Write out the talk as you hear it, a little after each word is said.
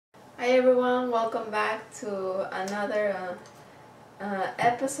Hi everyone, welcome back to another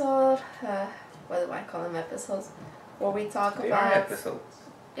episode. What do I call them episodes? Where we talk They about are episodes.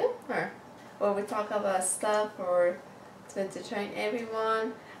 yeah, or where we talk about stuff or to entertain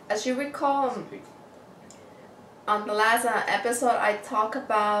everyone. As you recall, on the last episode, I talked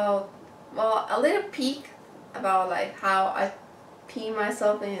about a little peek about like how I pee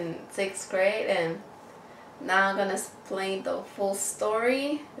myself in 6th grade, and now I'm gonna explain the full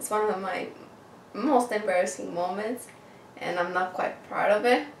story. It's one of my most embarrassing moments, and I'm not quite proud of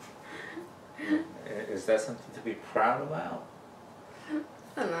it. Is that something to be proud about?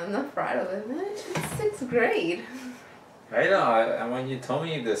 I'm not proud of it, man. It's 6th grade. I know, and when you told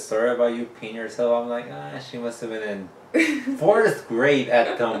me the story about you peeing yourself, I'm like, she must have been in 4th grade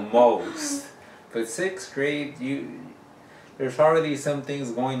at the most. But 6th grade, there's already some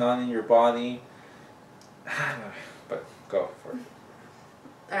things going on in your body. But go for it.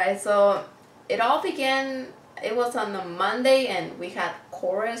 Alright, so it all began, it was on a Monday, and we had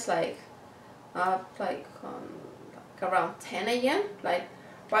chorus like around 10 a.m., like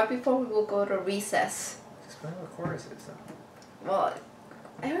right before we will go to recess. Explain what chorus is, though. Well,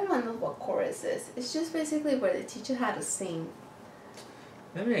 everyone knows what chorus is. It's just basically where the teacher had to sing.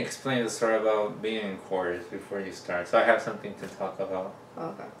 Let me explain the story about being in chorus before you start, so I have something to talk about.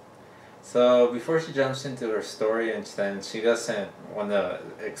 Okay. So before she jumps into her story, and then she doesn't want to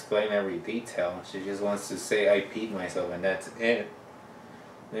explain every detail. She just wants to say I peed myself and that's it.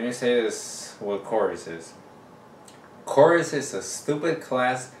 Let me say this: what chorus is. Chorus is a stupid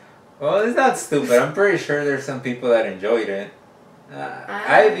class. Well, it's not stupid. I'm pretty sure there's some people that enjoyed it.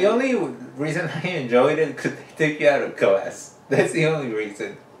 The only reason I enjoyed it because they took you out of class. That's the only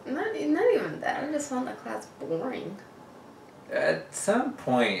reason. Not even that. I just found the class boring. At some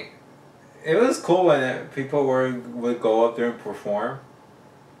point, it was cool when people would go up there and perform.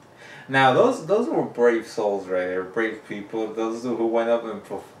 Now those were brave souls, right? They were brave people. Those who went up and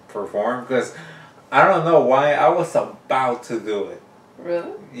performed. Because I don't know why I was about to do it.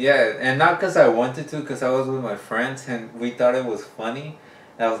 Really? Yeah, and not because I wanted to, because I was with my friends and we thought it was funny.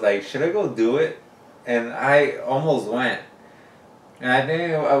 And I was like, should I go do it? And I almost went. And I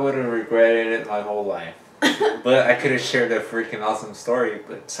think I would have regretted it my whole life. But I could have shared a freaking awesome story.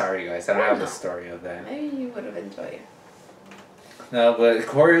 But sorry guys, I don't have the story of that. Maybe you would have enjoyed it. No, but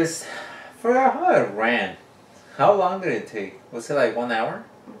chorus, forgot how it ran. How long did it take? Was it like 1 hour?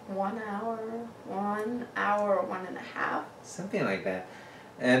 1 hour, 1 hour, 1.5. Something like that.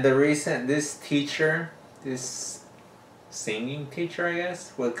 And this teacher, this singing teacher, I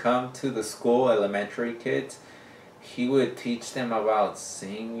guess, would come to the school, elementary kids. He would teach them about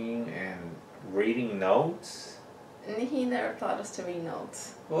singing and reading notes. And he never taught us to read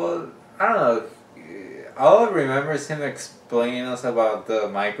notes. Well, I don't know. All I remember is him explaining us about the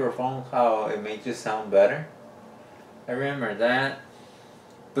microphone, how it made you sound better. I remember that.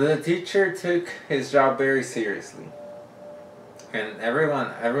 But the teacher took his job very seriously. And I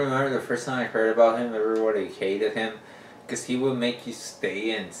remember the first time I heard about him, everybody hated him because he would make you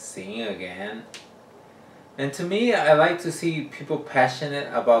stay and sing again. And to me, I like to see people passionate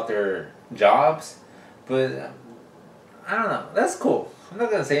about their jobs, but I don't know, that's cool. I'm not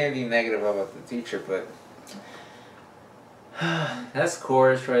going to say anything negative about the teacher, but that's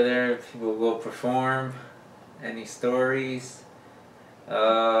chorus right there. People go perform. Any stories?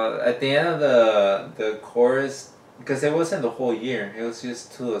 At the end of the chorus, because it wasn't the whole year, it was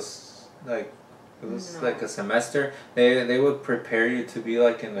just like a semester. They would prepare you to be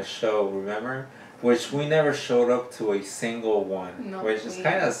like in the show, remember? Which we never showed up to a single one, which is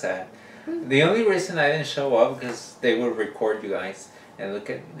kind of sad. The only reason I didn't show up because they would record you guys, and look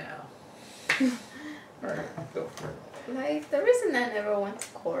at me now. Alright, go for it. Like, the reason I never went to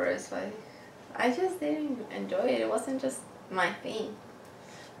chorus, like, I just didn't enjoy it. It wasn't just my thing.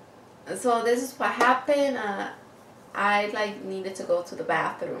 So this is what happened. I needed to go to the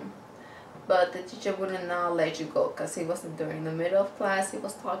bathroom, but the teacher wouldn't not let you go because he wasn't during the middle of class. He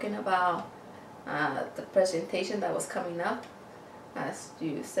was talking about the presentation that was coming up. As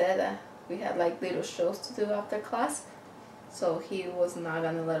you said, we had like little shows to do after class, so he was not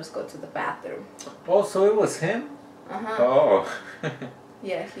gonna let us go to the bathroom. Oh, so it was him? Oh. Oh.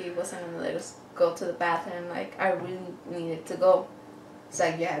 Yeah, he wasn't gonna let us go to the bathroom. Like, I really needed to go. It's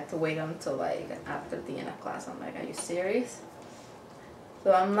like you had to wait until like after the end of class. I'm like, are you serious?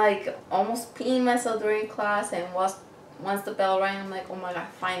 So I'm like almost peeing myself during class, and once the bell rang, I'm like, oh my god,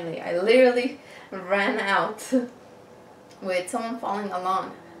 finally. I literally ran out with someone following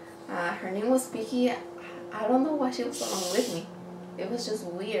along. Her name was Vicky. I don't know why she was along with me. It was just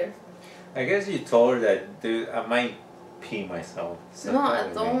weird. I guess you told her that, dude, pee myself. So No, I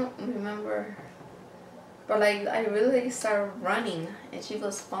that was me. don't remember. But like I really started running and she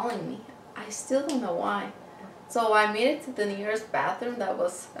was following me. I still don't know why. So I made it to the nearest bathroom that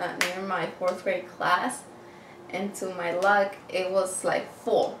was near my fourth grade class, and to my luck, it was like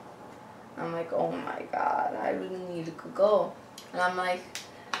full. I'm like, oh my god, I really need to go. And I'm like,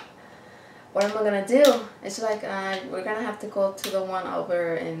 what am I gonna do? And she's like, we're gonna have to go to the one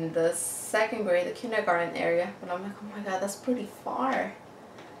over in the second grade, the kindergarten area. But I'm like, oh my god, that's pretty far.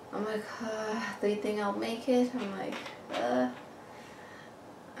 I'm like, do you think I'll make it? I'm like,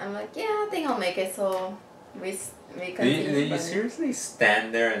 yeah, I think I'll make it. So we continue. Do you seriously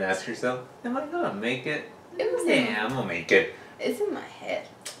stand there and ask yourself, am I gonna make it? It was Yeah, I'm gonna make it. It's in my head.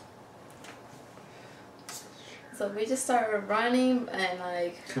 So we just started running and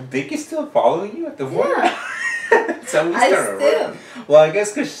like. Vicky's still following you at the point? Yeah. So we started running. Well, I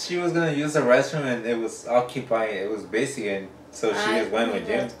guess because she was gonna use the restroom and it was occupied, it was busy, and so she just went with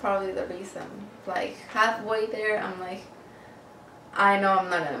you. That's probably the reason. Like halfway there, I'm like, I know I'm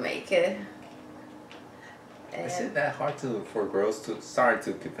not gonna make it. And is it that hard for girls to? Sorry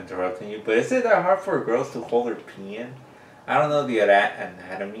to keep interrupting you, but is it that hard for girls to hold their pee in? I don't know the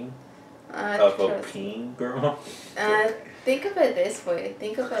anatomy of a peeing girl. Think of it this way.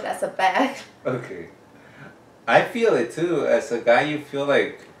 Think of it as a bag. Okay. I feel it too. As a guy, you feel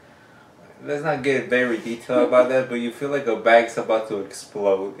like, let's not get very detailed about that, but you feel like a bag's about to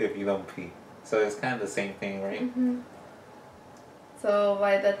explode if you don't pee. So it's kind of the same thing, right? Mm-hmm. So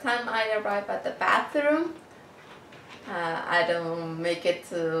by the time I arrive at the bathroom, I don't make it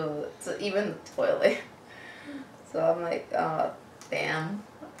to even the toilet. So I'm like, oh, damn.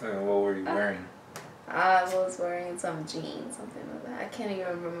 And what were you wearing? I was wearing some jeans, something like that. I can't even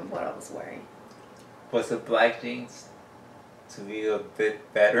remember what I was wearing. Was it black jeans to be a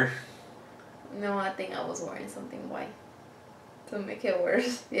bit better? No, I think I was wearing something white. To make it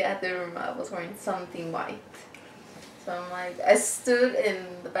worse, yeah, I do remember I was wearing something white. So I'm like, I stood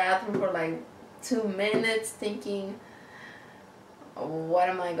in the bathroom for like 2 minutes thinking, what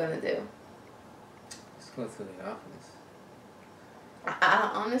am I gonna do? Let's go to the office.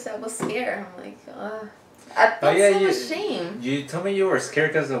 Honestly, I was scared. I'm like, I felt so much shame. You told me you were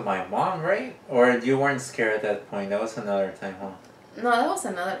scared because of my mom, right? Or you weren't scared at that point? That was another time, huh? No, that was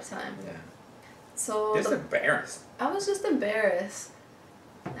another time. Yeah. So Just embarrassed. I was just embarrassed.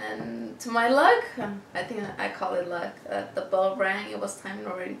 And to my luck, I think I call it luck, the bell rang, it was time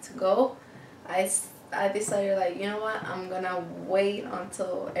already to go. I decided, like, you know what, I'm gonna wait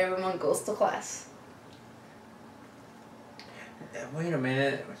until everyone goes to class. Wait a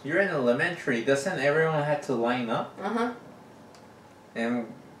minute, you're in elementary, doesn't everyone have to line up? Uh-huh. And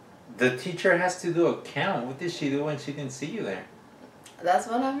the teacher has to do a count. What did she do when she didn't see you there? That's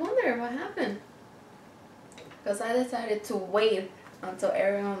what I wonder, what happened? Because I decided to wait until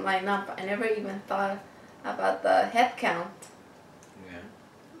everyone lined up. I never even thought about the head count.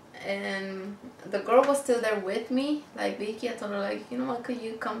 Yeah. And the girl was still there with me, like Vicky. I told her, like, you know what, could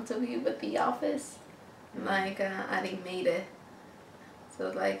you come to me with the office? Like, I didn't made it. So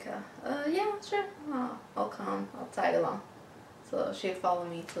like, yeah, sure, I'll come, I'll tag along. So she followed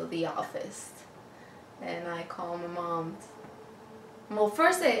me to the office. And I called my mom. Well,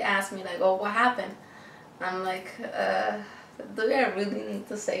 first they asked me, like, oh, what happened? I'm like, do I really need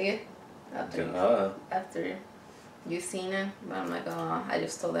to say it after you seen it? But I'm like, oh, I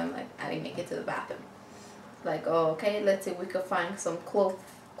just told them, like, I didn't make it to the bathroom. Like, oh, okay, let's see if we could find some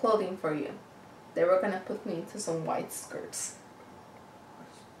clothing for you. They were gonna put me into some white skirts.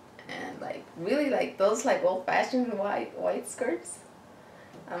 And like, really, like those like old-fashioned white skirts.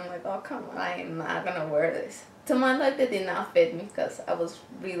 I'm like, oh, come on, I am not gonna wear this. To my luck, they did not fit me because I was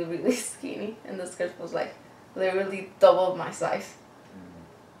really, really skinny, and the skirt was like literally double my size.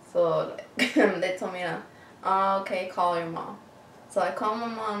 So they told me, oh, okay, call your mom. So I called my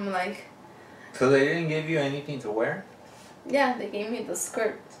mom, like. So they didn't give you anything to wear? Yeah, they gave me the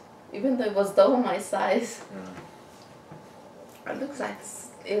skirt, even though it was double my size.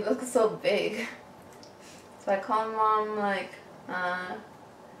 It looks so big. So I called mom, like,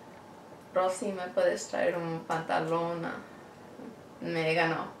 Rosy, ¿me puedes traer un pantalón? Me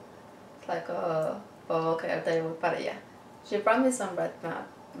ganó. It's like, oh, okay, ahorita llevo para allá. She brought me some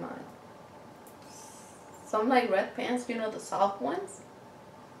some like red pants, you know, the soft ones?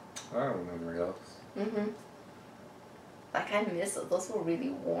 I don't remember those. Like, I miss those. Those were really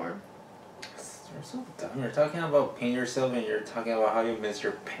warm. You're so dumb. You're talking about paint yourself and you're talking about how you miss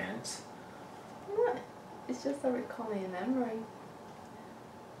your pants. What? It's just a recalling memory.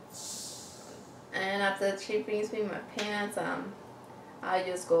 And after she brings me my pants, I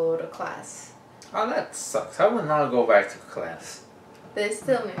just go to class. Oh, that sucks. I would not go back to class. They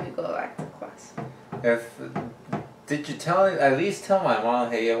still made me go back to class. If did you at least tell my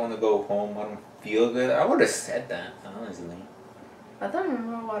mom, hey, I want to go home. I don't feel good. I would have said that, honestly. I don't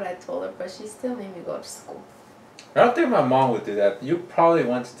remember what I told her, but she still made me go to school. I don't think my mom would do that. You probably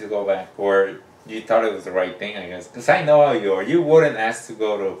wanted to go back, or you thought it was the right thing, I guess. Because I know how you are. You wouldn't ask to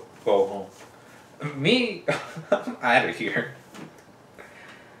go home. Me, I'm out of here.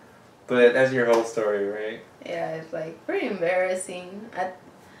 But that's your whole story, right? Yeah, it's like pretty embarrassing.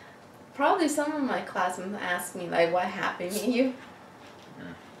 Probably some of my classmates ask me like, "What happened to you?"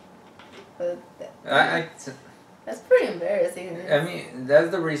 But that's pretty embarrassing. I mean,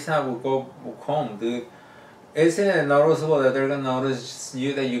 that's the reason I would go home, dude. Isn't it noticeable that they're gonna notice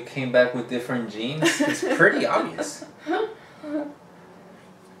you that you came back with different genes? It's pretty obvious.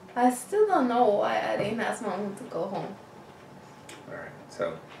 I still don't know why I didn't ask my mom to go home. Alright,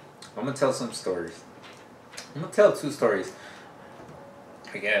 so I'm gonna tell some stories. I'm gonna tell 2 stories.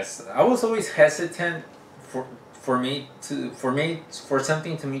 I guess I was always hesitant for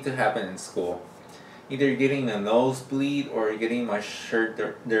something to me to happen in school, either getting a nosebleed or getting my shirt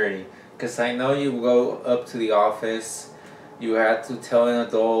dirty. Because I know you go up to the office, you had to tell an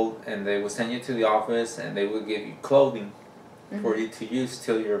adult, and they would send you to the office, and they would give you clothing for you to use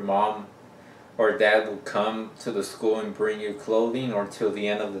till your mom or dad would come to the school and bring you clothing, or till the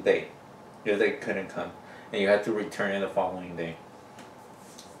end of the day if they couldn't come, and you had to return it the following day.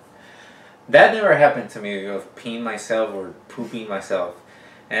 That never happened to me of peeing myself or pooping myself.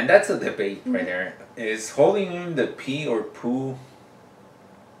 And that's a debate right there. Is holding in the pee or poo,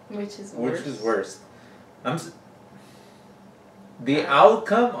 which is worse? The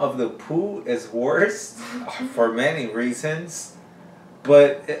outcome of the poo is worse for many reasons,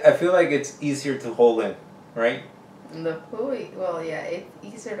 but I feel like it's easier to hold in, right? The poo, well, yeah, it's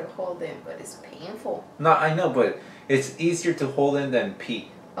easier to hold in, but it's painful. No, I know, but it's easier to hold in than pee.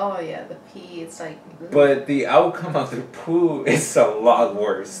 Oh yeah, the pee, it's like... But the outcome of the poo is a lot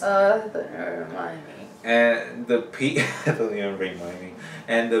worse. Don't remind me. And the pee... don't even remind me.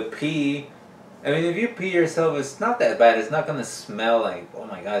 And the pee... I mean, if you pee yourself, it's not that bad. It's not going to smell like, oh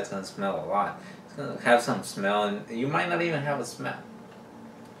my god, it's going to smell a lot. It's going to have some smell, and you might not even have a smell.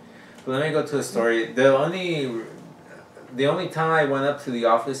 But let me go to the story. The only time I went up to the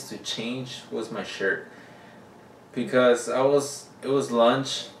office to change was my shirt. Because it was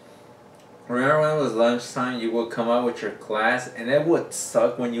lunch. Remember when it was lunchtime, you would come out with your class, and it would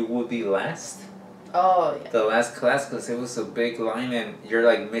suck when you would be last. Oh, yeah. The last class, because it was a big line, and you're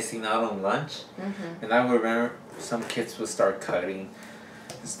like missing out on lunch. And I would remember some kids would start cutting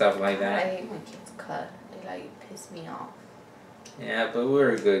and stuff like that. I hate when kids cut. They like piss me off. Yeah, but we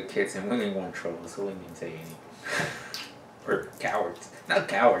were good kids, and we didn't want trouble, so we didn't say anything. We're cowards. Not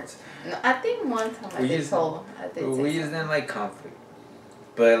cowards. No, I think one time I did told them. We just didn't like conflict.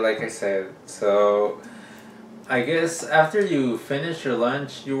 But like I said, so I guess after you finish your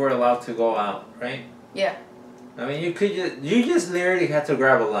lunch, you were allowed to go out, right? Yeah. I mean, you just literally had to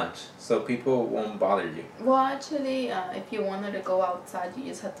grab a lunch, so people won't bother you. Well, actually, if you wanted to go outside, you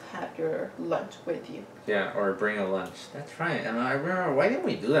just had to have your lunch with you. Yeah, or bring a lunch. That's right. And I remember, why didn't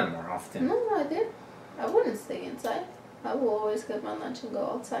we do that more often? No, I did. I wouldn't stay inside. I will always get my lunch and go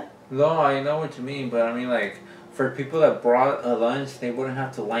outside. No, I know what you mean, but I mean, like, for people that brought a lunch, they wouldn't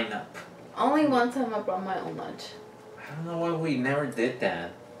have to line up. Only one time I brought my own lunch. I don't know why we never did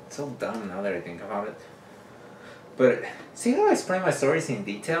that. It's so dumb now that I think about it. But see how I explain my stories in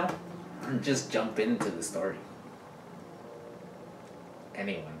detail? And just jump into the story.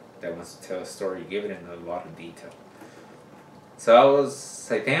 Anyone that wants to tell a story, give it in a lot of detail. So I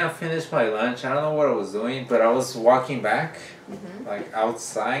think I finished my lunch. I don't know what I was doing, but I was walking back, like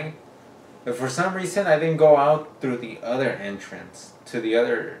outside. But for some reason, I didn't go out through the other entrance, to the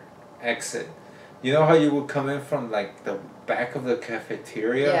other exit. You know how you would come in from like the back of the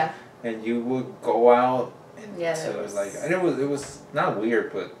cafeteria? Yeah. And you would go out Yeah, it was not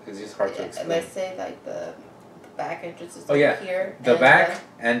weird, but it's just hard to explain. Let's say like the back entrance is here. The back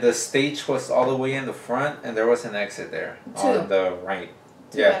and the stage was all the way in the front, and there was an exit there on the right.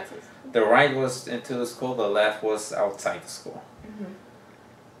 Two exits. The right was into the school, the left was outside the school.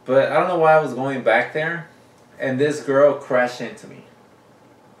 But I don't know why I was going back there, and this girl crashed into me.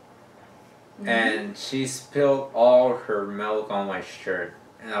 And she spilled all her milk on my shirt,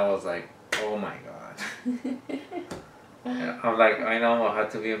 and I was like, oh my god. I'm like, I know I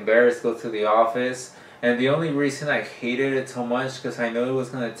had to be embarrassed, go to the office. And the only reason I hated it so much, because I knew it was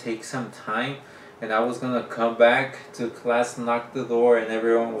going to take some time, and I was going to come back to class, knock the door, and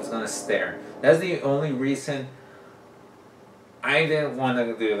everyone was going to stare. That's the only reason I didn't want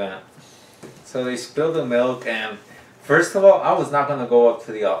to do that. So they spilled the milk, and first of all, I was not gonna go up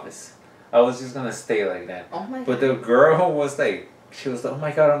to the office. I was just gonna stay like that. Oh my But god. the girl was like, she was like, "Oh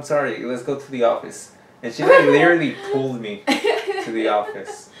my god, I'm sorry. Let's go to the office." And she like literally pulled me to the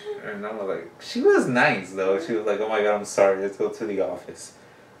office. And I was like, she was nice though. She was like, "Oh my god, I'm sorry. Let's go to the office."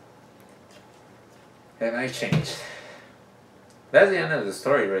 And I changed. That's the end of the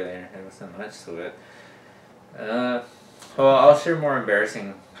story right there. There wasn't much to it. Well, I'll share more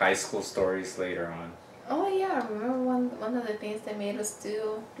embarrassing high school stories later on. Oh yeah, I remember one of the things they made us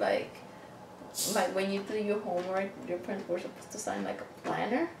do, like when you do your homework, your parents were supposed to sign like a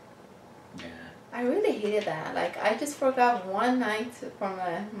planner. Yeah. I really hated that. Like I just forgot one night for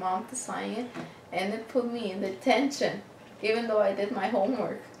my mom to sign it, and it put me in detention, even though I did my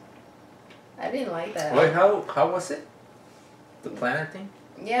homework. I didn't like that. Wait, how was it? The planner thing?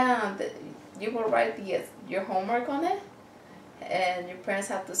 Yeah, you will write your homework on it, and your parents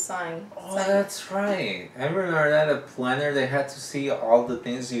have to sign. Oh, sign that's right. I remember that a planner. They had to see all the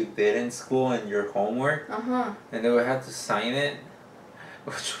things you did in school and your homework, and they would have to sign it,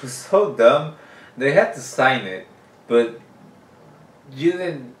 which was so dumb. They had to sign it, but you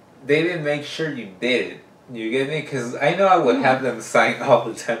didn't. They didn't make sure you did it. You get me? Because I know I would have them sign all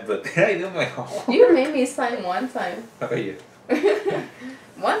the time, but did I do my homework? You made me sign one time. Oh yeah.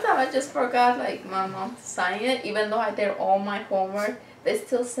 One time I just forgot like my mom to sign it, even though I did all my homework. They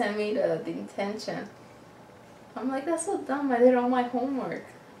still sent me the detention. I'm like, that's so dumb. I did all my homework.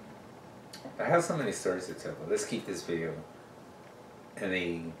 I have so many stories to tell, but let's keep this video in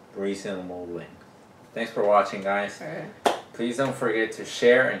a reasonable length. Thanks for watching, guys. Alright. Please don't forget to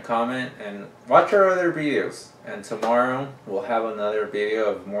share and comment and watch our other videos. And tomorrow we'll have another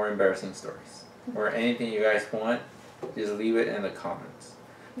video of more embarrassing stories. Or anything you guys want, just leave it in the comments.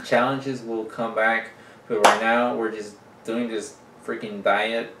 Challenges will come back, but right now we're just doing this freaking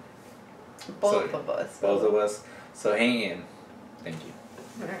diet. Both of us. Both of us. So hang in. Thank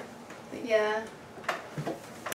you. Yeah.